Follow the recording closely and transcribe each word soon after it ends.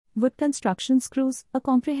Wood construction screws, a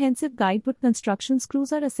comprehensive guide. Wood construction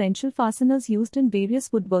screws are essential fasteners used in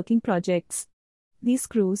various woodworking projects. These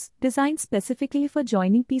screws, designed specifically for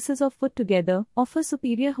joining pieces of wood together, offer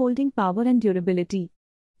superior holding power and durability.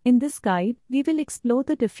 In this guide, we will explore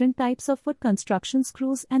the different types of wood construction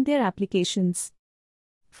screws and their applications.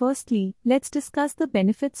 Firstly, let's discuss the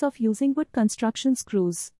benefits of using wood construction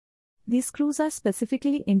screws. These screws are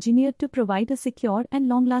specifically engineered to provide a secure and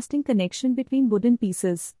long-lasting connection between wooden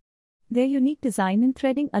pieces. Their unique design and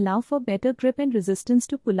threading allow for better grip and resistance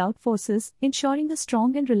to pull-out forces, ensuring a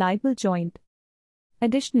strong and reliable joint.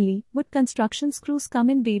 Additionally, wood construction screws come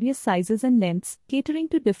in various sizes and lengths, catering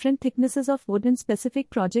to different thicknesses of wood and specific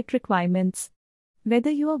project requirements.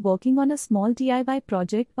 Whether you are working on a small DIY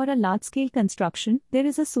project or a large-scale construction, there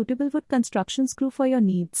is a suitable wood construction screw for your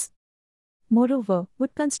needs. Moreover,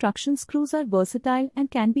 wood construction screws are versatile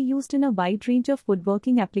and can be used in a wide range of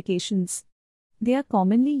woodworking applications. They are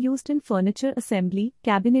commonly used in furniture assembly,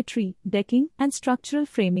 cabinetry, decking, and structural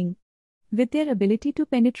framing. With their ability to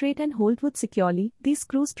penetrate and hold wood securely, these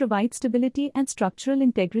screws provide stability and structural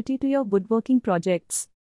integrity to your woodworking projects.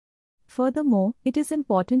 Furthermore, it is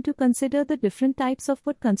important to consider the different types of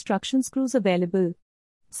wood construction screws available.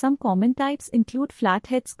 Some common types include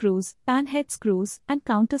flathead screws, panhead screws, and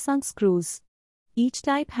countersunk screws. Each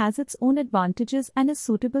type has its own advantages and is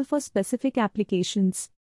suitable for specific applications.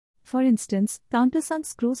 For instance, countersunk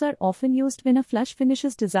screws are often used when a flush finish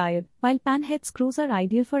is desired, while panhead screws are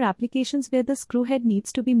ideal for applications where the screw head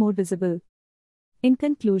needs to be more visible. In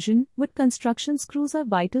conclusion, wood construction screws are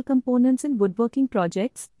vital components in woodworking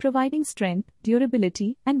projects, providing strength,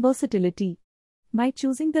 durability, and versatility. By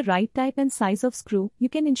choosing the right type and size of screw, you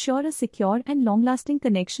can ensure a secure and long-lasting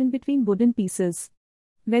connection between wooden pieces.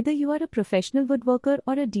 Whether you are a professional woodworker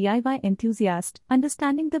or a DIY enthusiast,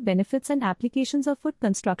 understanding the benefits and applications of wood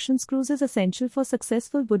construction screws is essential for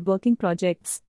successful woodworking projects.